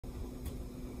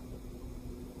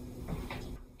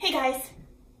guys,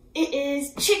 it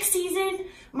is chick season.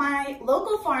 My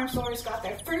local farm stores got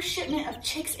their first shipment of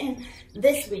chicks in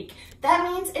this week. That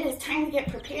means it is time to get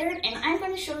prepared, and I'm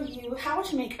going to show you how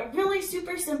to make a really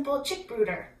super simple chick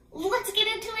brooder. Let's get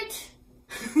into it.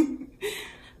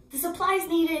 The supplies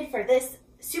needed for this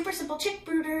super simple chick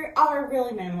brooder are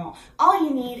really minimal. All you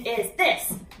need is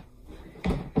this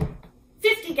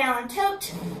 50-gallon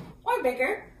tote, or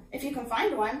bigger if you can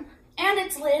find one, and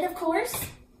its lid, of course.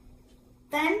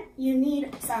 Then you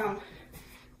need some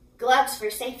gloves for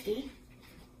safety,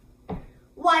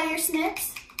 wire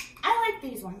snips, I like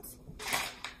these ones,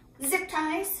 zip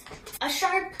ties, a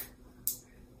sharp,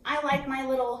 I like my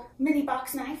little mini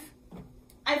box knife.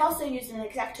 I've also used an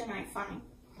X-Acto knife, fine.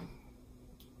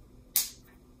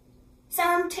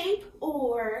 Some tape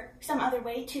or some other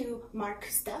way to mark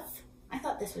stuff. I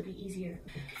thought this would be easier.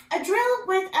 A drill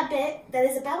with a bit that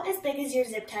is about as big as your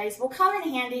zip ties will come in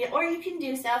handy, or you can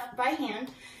do stuff by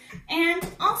hand. And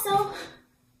also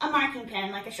a marking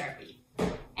pen like a Sharpie.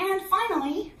 And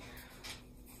finally,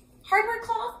 hardware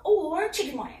cloth or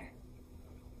chicken wire.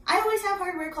 I always have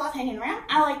hardware cloth hanging around.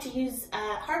 I like to use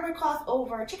hardware cloth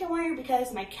over chicken wire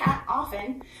because my cat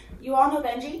often, you all know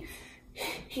Benji,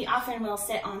 he often will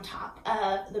sit on top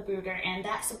of the brooder, and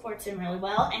that supports him really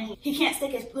well, and he can't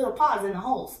stick his little paws in the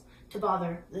holes to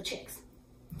bother the chicks.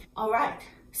 All right,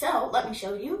 so let me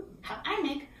show you how I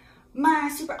make my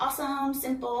super awesome,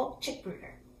 simple chick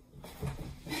brooder.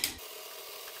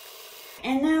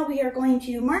 And now we are going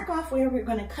to mark off where we're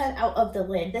going to cut out of the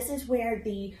lid. This is where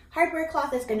the hardware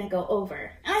cloth is going to go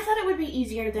over. And I thought it would be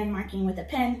easier than marking with a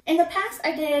pen. In the past,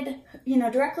 I did,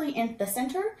 directly in the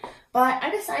center, but I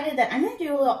decided that I'm going to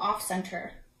do a little off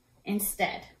center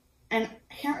instead. And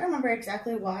I can't remember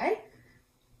exactly why,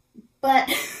 but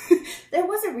there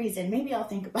was a reason. Maybe I'll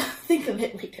think of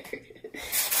it later.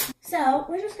 So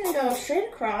we're just going to go straight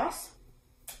across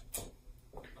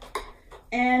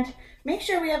and make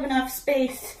sure we have enough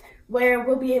space where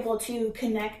we'll be able to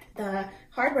connect the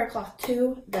hardware cloth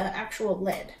to the actual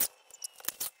lid.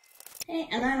 Okay,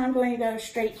 and then I'm going to go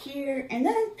straight here and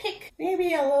then pick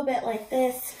maybe a little bit like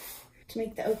this to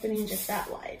make the opening just that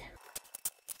wide.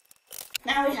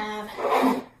 Now we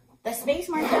have the space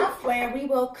marked off where we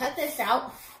will cut this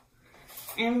out,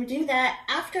 and we do that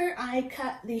after I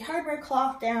cut the hardware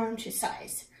cloth down to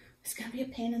size. It's gonna be a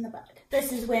pain in the butt.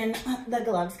 This is when the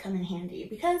gloves come in handy,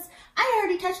 because I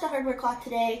already touched the hardware cloth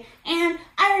today and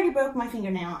I already broke my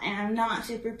fingernail, and I'm not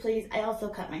super pleased. I also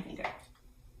cut my finger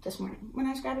this morning when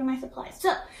I was grabbing my supplies.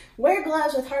 So wear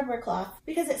gloves with hardware cloth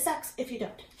because it sucks if you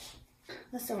don't.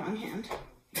 That's the wrong hand.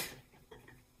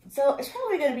 So it's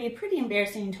probably gonna be pretty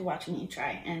embarrassing to watch me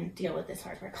try and deal with this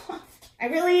hardware cloth. I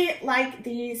really like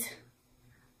these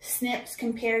snips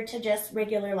compared to just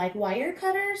regular wire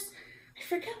cutters. I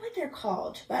forget what they're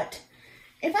called, but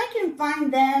if I can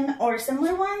find them or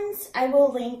similar ones, I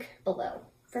will link below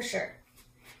for sure.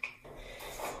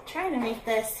 Trying to make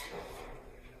this,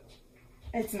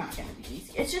 it's not going to be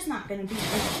easy. It's just not going to be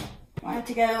easy. I want it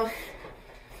to go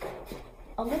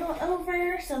a little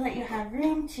over so that you have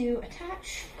room to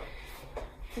attach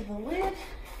to the lid,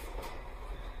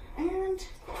 and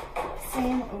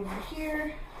same over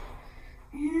here,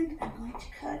 and I'm going to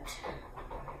cut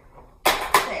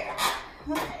there.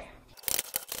 Okay.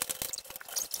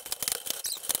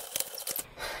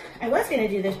 I was going to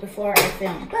do this before I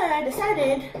filmed, but I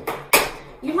decided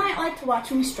you might like to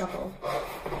watch me struggle.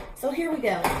 So here we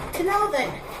go. To know that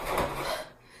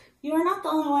you are not the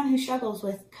only one who struggles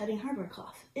with cutting hardware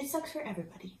cloth. It sucks for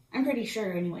everybody. I'm pretty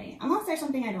sure anyway, unless there's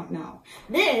something I don't know.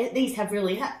 These have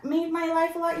really made my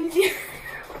life a lot easier.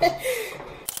 If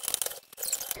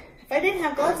I didn't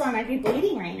have gloves on, I'd be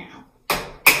bleeding right now.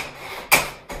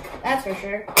 That's for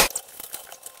sure. I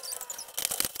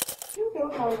don't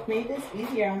know how I've made this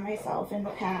easier on myself in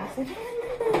the past. I don't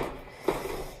remember.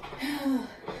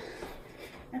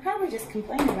 I probably just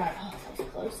complain about it. Oh, that was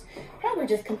close. Probably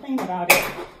just complain about it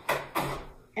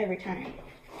every time.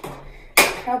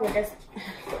 Probably just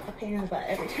a pain in the butt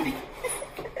every time.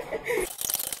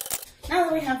 Now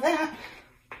that we have that,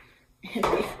 and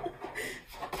we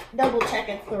double check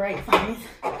it's the right size,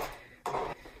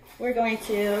 we're going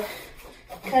to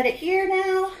cut it here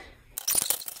now.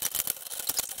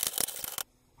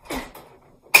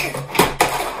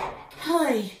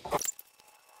 Hi.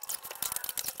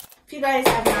 If you guys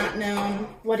have not known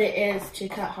what it is to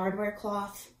cut hardware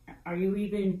cloth, are you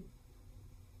even,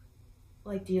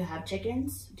 do you have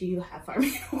chickens? Do you have farm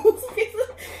animals?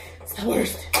 It's the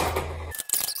worst.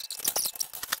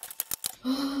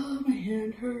 Oh, my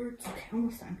hand hurts. Okay,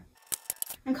 almost done.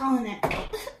 I'm calling it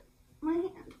my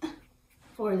hand.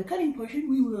 For the cutting portion,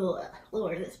 we will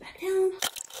lower this back down.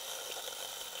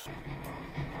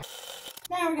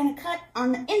 Now we're gonna cut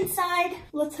on the inside.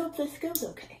 Let's hope this goes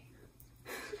okay.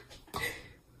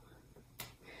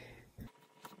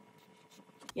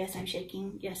 Yes, I'm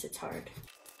shaking. Yes, it's hard.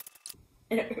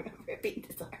 I don't remember it being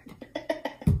this hard.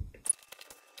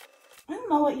 I don't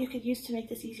know what you could use to make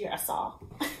this easier. A saw.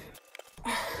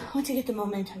 Once you get the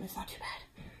momentum, it's not too bad.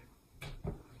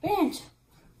 Bench,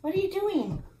 what are you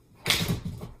doing?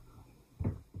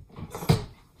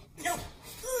 No.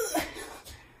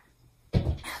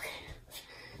 Okay.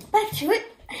 Back to it.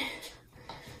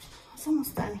 It's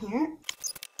almost done here.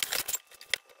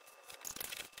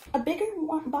 A bigger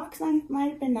box knife might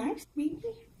have been nice, maybe.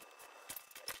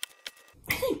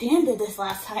 I think Dan did this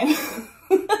last time.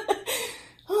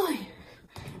 Oh,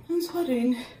 I'm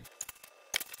sweating.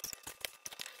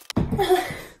 Oh,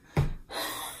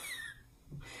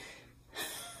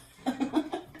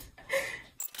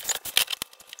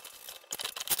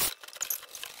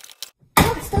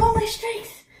 I stole my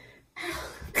strength.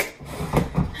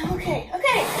 Okay.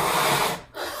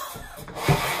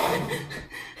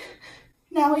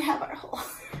 Now we have our hole.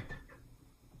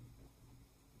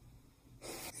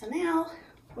 So now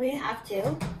we have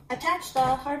to attach the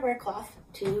hardware cloth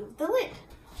to the lid.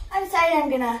 I decided I'm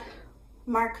gonna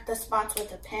mark the spots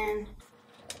with a pen.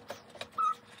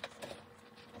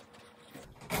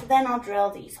 So then I'll drill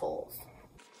these holes.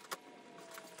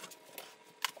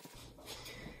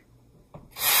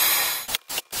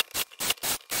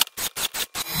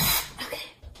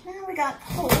 Okay, now we got the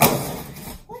holes.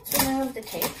 Let's remove the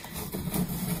tape.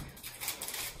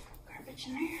 Garbage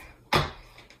in there.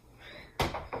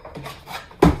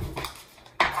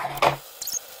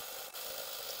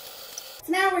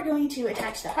 So now we're going to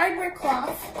attach the hardware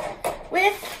cloth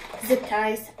with zip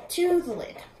ties to the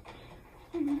lid.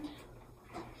 And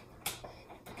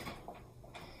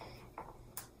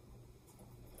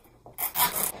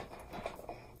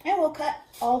we'll cut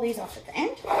all these off at the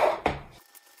end. Let's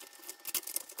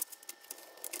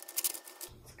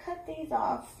cut these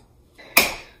off.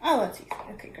 Oh, that's easy.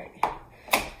 Okay, great.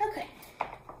 Okay.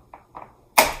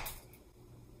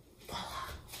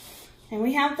 And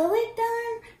we have the lid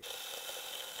done.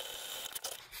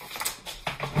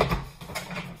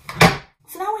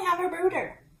 So now we have our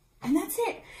brooder. And that's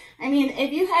it. I mean,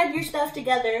 if you had your stuff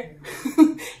together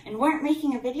and weren't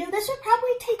making a video, this would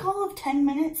probably take all of 10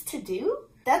 minutes to do.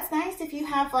 That's nice if you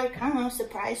have, like, I don't know,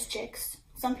 surprise chicks.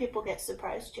 Some people get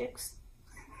surprise chicks.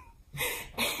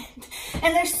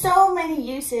 and there's so many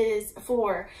uses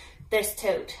for this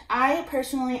tote.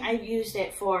 I've used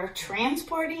it for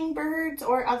transporting birds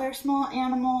or other small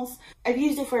animals. I've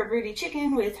used it for a broody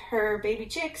chicken with her baby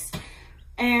chicks,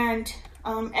 and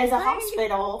as a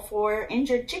hospital for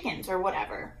injured chickens or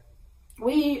whatever.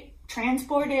 We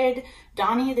transported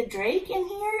Donnie the Drake in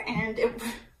here,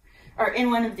 or in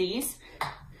one of these,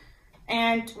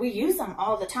 and we use them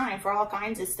all the time for all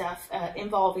kinds of stuff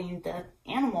involving the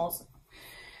animals.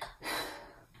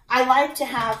 I like to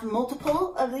have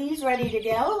multiple of these ready to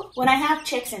go. When I have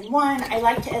chicks in one, I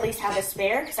like to at least have a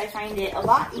spare because I find it a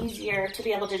lot easier to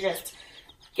be able to just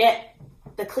get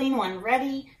the clean one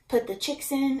ready, put the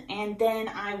chicks in, and then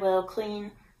I will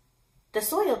clean the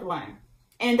soiled one.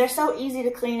 And they're so easy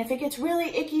to clean. If it gets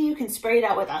really icky, you can spray it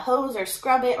out with a hose or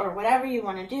scrub it or whatever you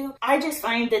want to do. I just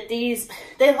find that they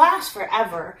last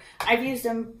forever. I've used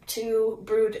them to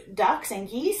brood ducks and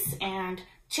geese and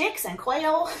chicks and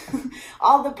quail,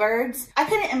 all the birds. I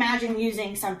couldn't imagine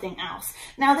using something else.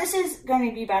 Now this is going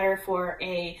to be better for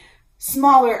a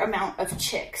smaller amount of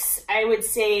chicks. I would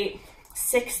say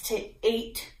 6 to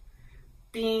 8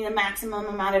 being the maximum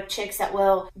amount of chicks that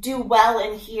will do well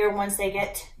in here once they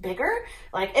get bigger.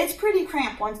 Like, it's pretty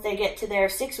cramped once they get to their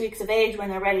 6 weeks of age when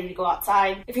they're ready to go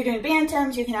outside. If you're doing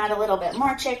bantams, you can add a little bit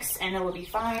more chicks and it will be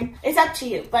fine. It's up to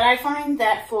you. But I find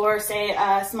that for, say,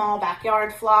 a small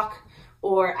backyard flock,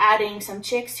 or adding some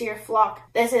chicks to your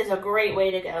flock, this is a great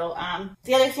way to go.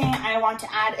 The other thing I want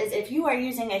to add is if you are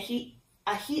using a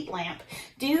heat lamp,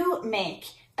 do make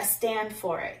a stand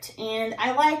for it. And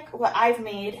I like what I've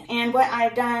made, and what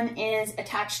I've done is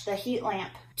attach the heat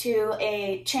lamp to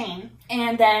a chain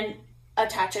and then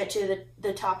attach it to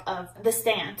the top of the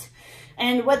stand.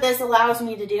 And what this allows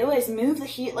me to do is move the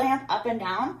heat lamp up and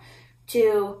down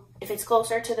to, if it's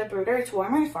closer to the brooder, it's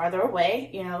warmer. Farther away,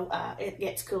 you know, it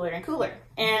gets cooler and cooler.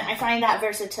 And I find that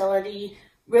versatility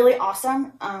really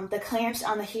awesome. The clamps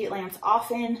on the heat lamps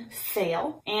often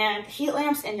fail, and heat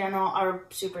lamps in general are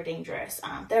super dangerous.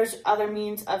 There's other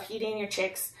means of heating your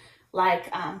chicks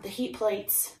like the heat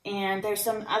plates, and there's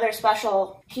some other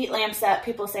special heat lamps that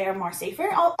people say are more safer.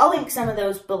 I'll link some of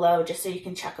those below just so you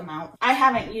can check them out. I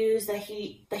haven't used the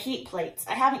heat plates.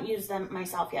 I haven't used them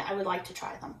myself yet. I would like to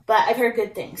try them, but I've heard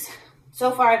good things.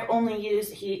 So far, I've only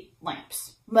used heat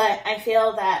lamps, but I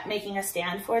feel that making a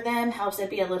stand for them helps it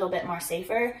be a little bit more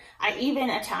safer. I even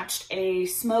attached a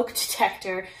smoke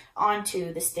detector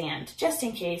onto the stand, just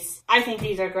in case. I think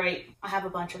these are great. I have a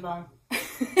bunch of them.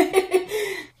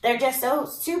 They're just so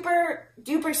super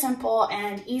duper simple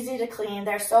and easy to clean.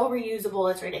 They're so reusable,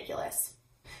 it's ridiculous.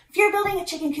 If you're building a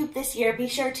chicken coop this year, be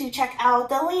sure to check out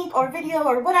the link or video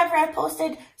or whatever I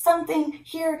posted, something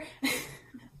here.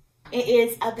 It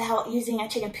is about using a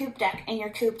chicken poop deck in your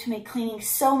coop to make cleaning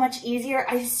so much easier.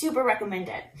 I super recommend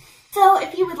it. So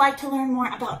if you would like to learn more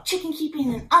about chicken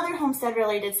keeping and other homestead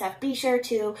related stuff, be sure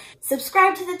to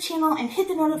subscribe to the channel and hit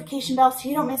the notification bell so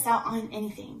you don't miss out on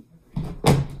anything.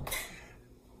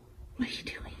 What are you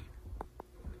doing?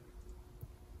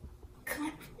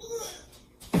 Come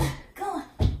on. Go on.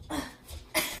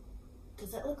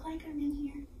 Does it look like I'm in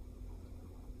here?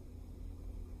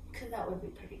 Because that would be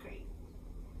pretty great.